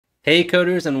Hey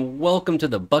coders, and welcome to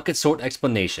the bucket sort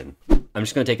explanation. I'm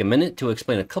just going to take a minute to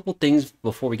explain a couple things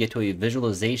before we get to a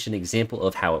visualization example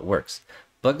of how it works.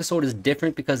 Bucket sort is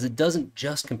different because it doesn't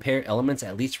just compare elements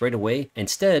at least right away.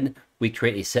 Instead, we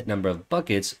create a set number of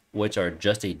buckets, which are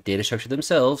just a data structure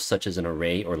themselves, such as an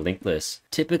array or linked list.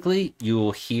 Typically, you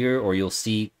will hear or you'll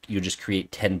see you just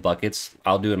create 10 buckets.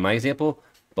 I'll do in my example,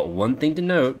 but one thing to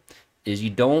note is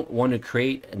you don't want to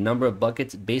create a number of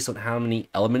buckets based on how many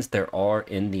elements there are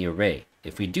in the array.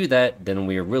 If we do that, then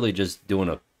we are really just doing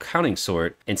a counting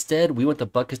sort. Instead, we want the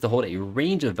buckets to hold a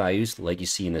range of values like you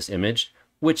see in this image,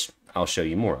 which I'll show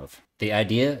you more of. The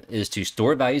idea is to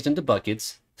store values into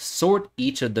buckets, sort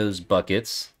each of those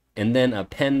buckets, and then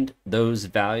append those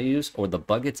values or the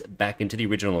buckets back into the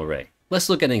original array. Let's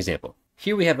look at an example.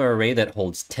 Here we have an array that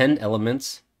holds 10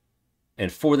 elements.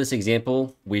 And for this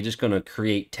example, we're just going to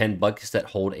create 10 buckets that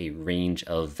hold a range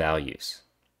of values.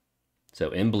 So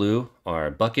in blue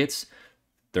are buckets.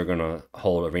 They're going to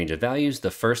hold a range of values. The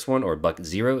first one, or bucket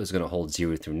 0, is going to hold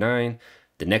 0 through 9.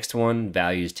 The next one,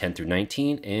 values 10 through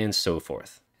 19, and so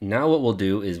forth. Now what we'll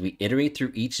do is we iterate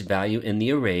through each value in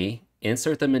the array,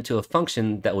 insert them into a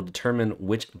function that will determine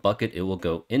which bucket it will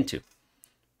go into.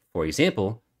 For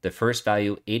example, the first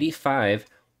value, 85,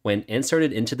 when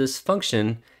inserted into this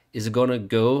function, is going to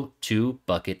go to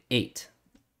bucket 8.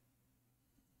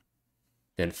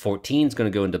 Then 14 is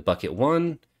going to go into bucket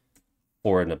 1,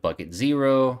 4 into bucket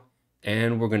 0,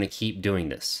 and we're going to keep doing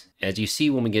this. As you see,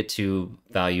 when we get to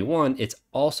value 1, it's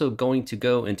also going to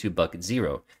go into bucket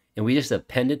 0, and we just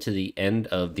append it to the end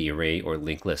of the array or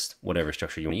linked list, whatever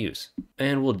structure you want to use.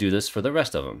 And we'll do this for the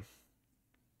rest of them.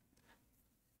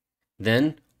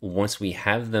 Then, once we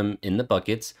have them in the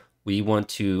buckets, we want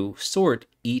to sort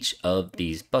each of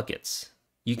these buckets.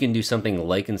 You can do something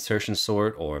like insertion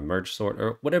sort or merge sort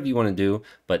or whatever you want to do,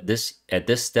 but at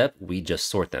this step, we just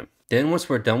sort them. Then once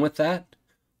we're done with that,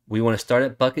 we want to start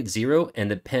at bucket 0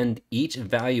 and append each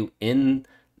value in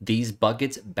these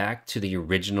buckets back to the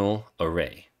original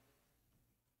array.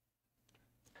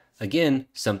 Again,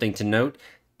 something to note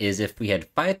is if we had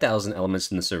 5,000 elements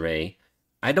in this array,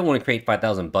 I don't want to create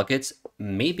 5,000 buckets.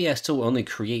 Maybe I still only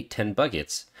create 10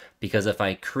 buckets, because if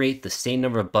I create the same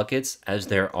number of buckets as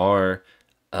there are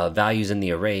values in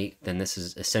the array, then this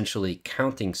is essentially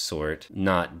counting sort,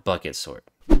 not bucket sort.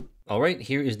 All right,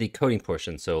 here is the coding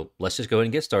portion. So let's just go ahead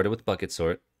and get started with bucket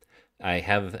sort. I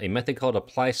have a method called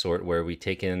apply sort where we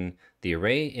take in the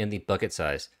array and the bucket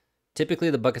size. Typically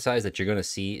the bucket size that you're going to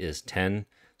see is 10.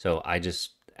 So I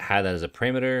just had that as a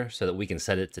parameter so that we can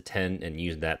set it to 10 and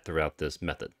use that throughout this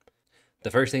method.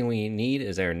 The first thing we need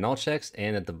is our null checks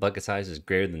and that the bucket size is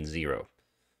greater than 0.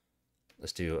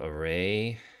 Let's do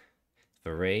array. If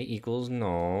array equals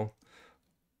null,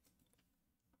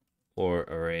 or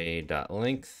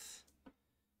array.length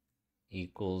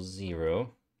equals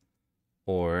 0,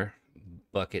 or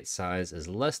bucket size is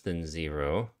less than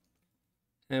 0,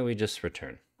 and we just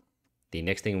return. The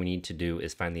next thing we need to do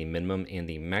is find the minimum and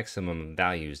the maximum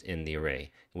values in the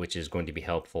array, which is going to be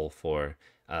helpful for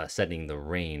setting the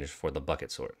range for the bucket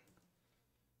sort.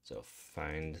 So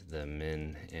find the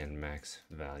min and max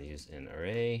values in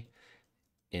array.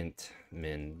 Int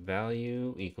min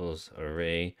value equals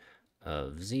array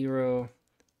of 0.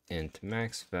 Int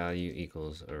max value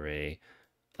equals array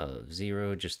of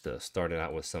 0, just to start it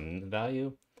out with some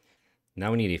value.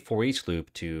 Now we need a for each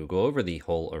loop to go over the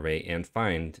whole array and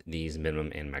find these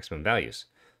minimum and maximum values.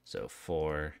 So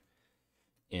for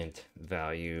int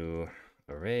value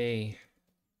array,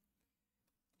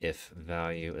 if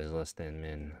value is less than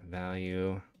min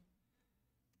value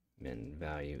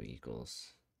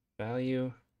equals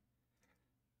value,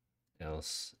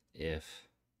 else if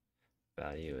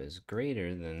value is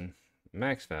greater than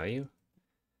max value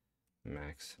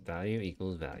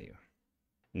equals value.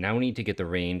 Now we need to get the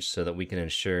range so that we can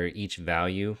ensure each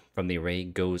value from the array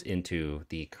goes into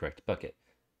the correct bucket.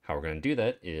 How we're going to do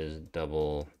that is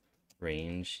double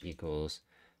range equals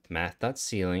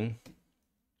math.ceiling,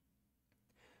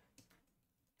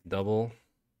 double,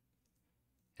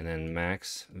 and then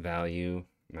max value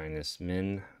minus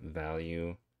min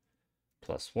value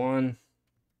plus 1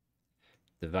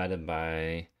 divided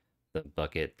by the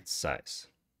bucket size.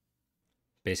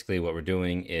 Basically what we're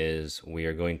doing is we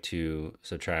are going to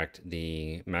subtract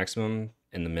the maximum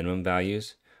and the minimum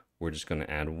values. We're just going to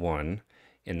add 1,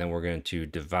 and then we're going to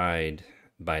divide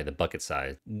by the bucket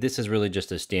size. This is really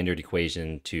just a standard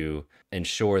equation to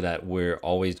ensure that we're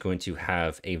always going to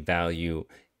have a value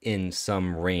in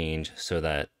some range so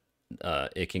that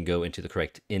it can go into the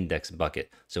correct index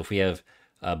bucket. So if we have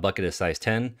a bucket of size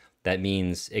 10, that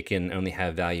means it can only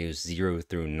have values 0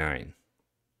 through 9.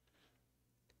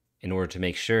 In order to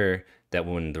make sure that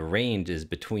when the range is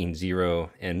between 0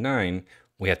 and 9,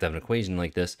 we have to have an equation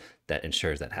like this that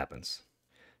ensures that happens.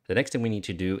 The next thing we need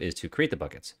to do is to create the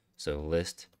buckets. So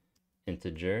list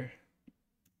integer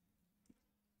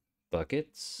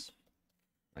buckets,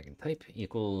 I can type,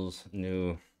 equals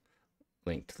new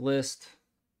linked list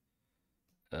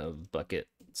of bucket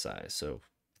size, so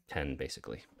 10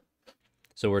 basically.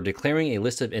 So we're declaring a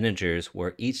list of integers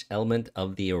where each element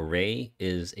of the array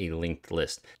is a linked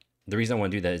list. The reason I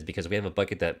want to do that is because we have a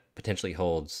bucket that potentially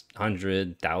holds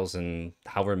 100, 1,000,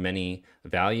 however many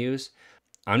values.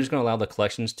 I'm just going to allow the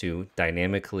collections to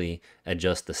dynamically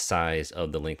adjust the size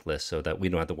of the linked list so that we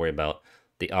don't have to worry about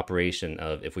the operation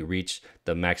of if we reach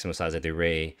the maximum size of the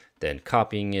array, then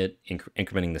copying it,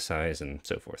 incrementing the size, and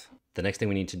so forth. The next thing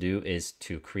we need to do is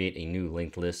to create a new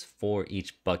linked list for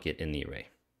each bucket in the array.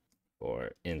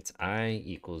 For int I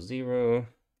equals 0,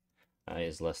 I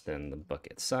is less than the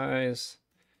bucket size,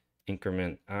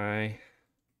 increment I,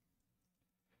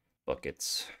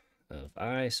 buckets of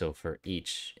I. So for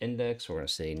each index, we're going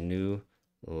to say new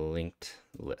linked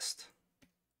list.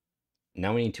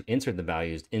 Now we need to insert the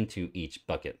values into each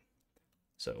bucket.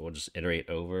 So we'll just iterate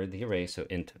over the array. So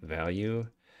int value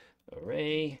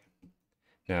array.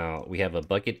 Now we have a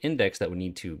bucket index that we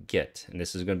need to get, and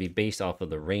this is going to be based off of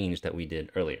the range that we did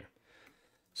earlier.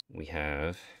 So we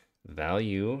have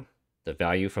value, the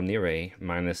value from the array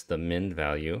minus the min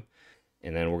value,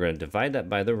 and then we're going to divide that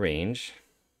by the range.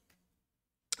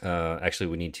 Actually,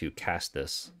 we need to cast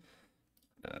this.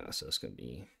 So it's going to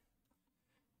be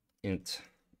int.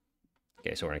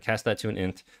 Okay, so we're going to cast that to an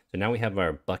int. So now we have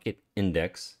our bucket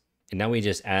index, and now we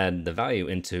just add the value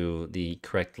into the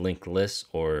correct linked list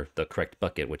or the correct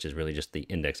bucket, which is really just the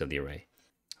index of the array.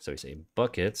 So we say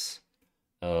buckets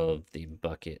of the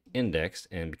bucket index,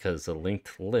 and because it's a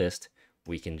linked list,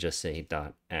 we can just say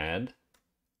dot add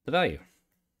the value.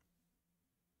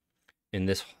 And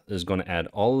this is going to add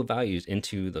all the values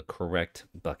into the correct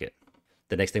bucket.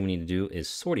 The next thing we need to do is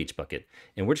sort each bucket,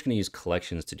 and we're just going to use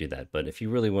collections to do that. But if you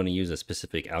really want to use a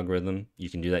specific algorithm, you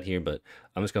can do that here, but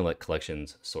I'm just going to let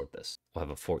collections sort this. We'll have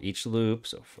a for each loop.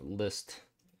 So for list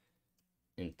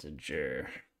integer,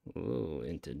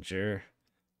 integer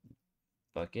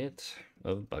bucket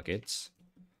of buckets,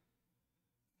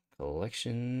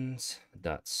 collections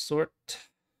dot sort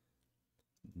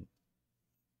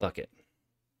bucket.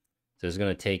 So it's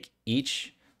going to take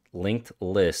each linked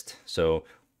list. So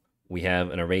we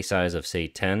have an array size of say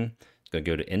 10. It's going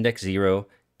to go to index 0,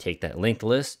 take that linked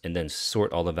list, and then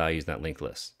sort all the values in that linked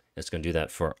list. It's going to do that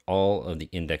for all of the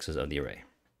indexes of the array.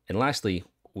 And lastly,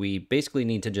 we basically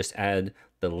need to just add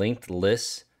the linked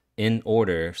lists in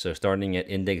order. So starting at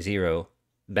index 0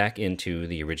 back into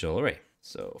the original array.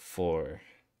 So for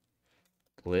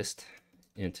list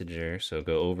integer, so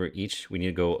go over each, we need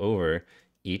to go over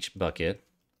each bucket.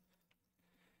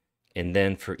 And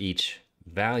then for each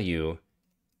value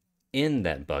in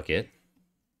that bucket,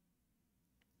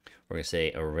 we're going to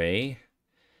say array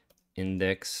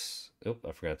index. Oh,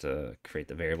 I forgot to create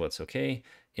the variable. It's okay.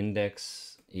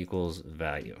 Index equals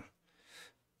value.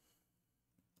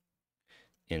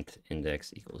 Int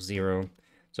index equals 0.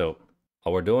 So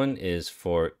all we're doing is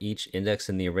for each index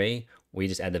in the array, we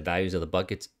just add the values of the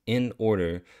buckets in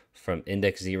order from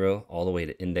index 0 all the way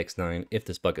to index 9 if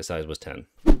this bucket size was 10.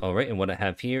 All right, and what I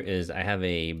have here is I have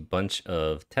a bunch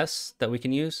of tests that we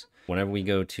can use. Whenever we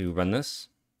go to run this,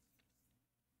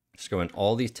 just go in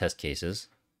all these test cases.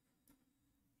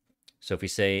 So if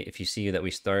you see that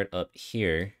we start up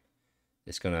here,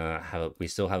 it's gonna have we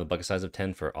still have a bucket size of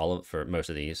 10 for most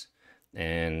of these,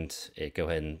 and it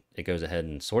goes ahead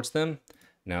and sorts them.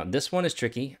 Now this one is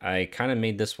tricky. I kind of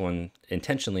made this one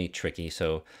intentionally tricky.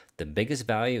 So the biggest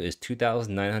value is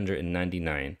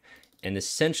 2,999, and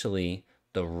essentially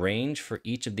the range for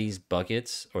each of these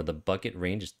buckets, or the bucket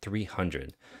range, is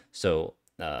 300. So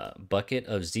bucket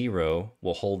of 0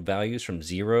 will hold values from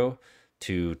 0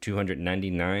 to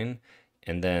 299,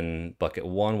 and then bucket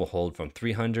 1 will hold from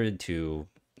 300 to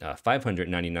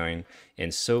 599,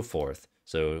 and so forth.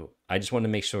 So I just wanted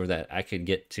to make sure that I could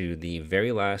get to the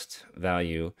very last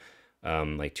value,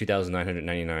 like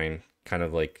 2,999, kind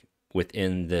of like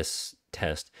within this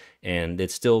test, and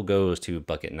it still goes to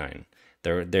bucket 9.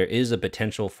 There is a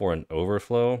potential for an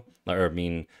overflow,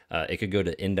 it could go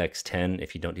to index 10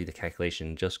 if you don't do the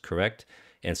calculation just correct.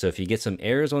 And so if you get some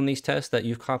errors on these tests that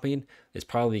you've copied, it's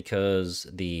probably because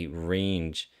the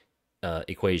range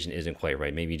equation isn't quite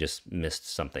right. Maybe you just missed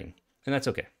something, and that's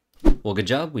okay. Well, good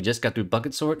job. We just got through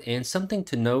bucket sort, and something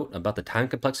to note about the time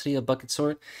complexity of bucket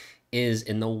sort is,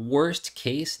 in the worst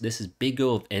case, this is big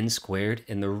O of n squared,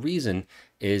 and the reason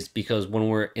is because when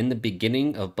we're in the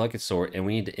beginning of bucket sort and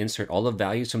we need to insert all the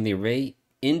values from the array,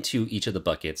 into each of the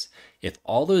buckets. If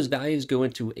all those values go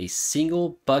into a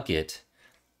single bucket,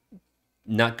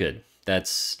 not good.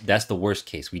 That's the worst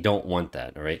case. We don't want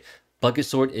that, all right? Bucket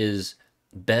sort is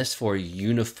best for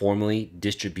uniformly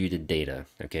distributed data,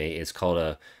 okay? It's called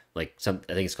I think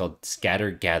it's called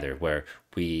scatter gather, where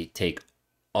we take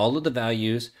all of the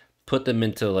values, put them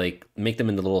into make them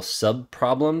into little sub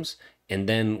problems, and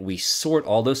then we sort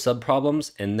all those sub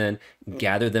problems and then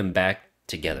gather them back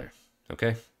together,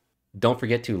 okay? Don't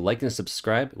forget to like and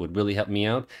subscribe. It would really help me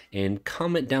out. And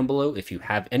comment down below if you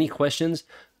have any questions.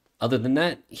 Other than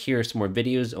that, here are some more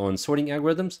videos on sorting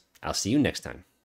algorithms. I'll see you next time.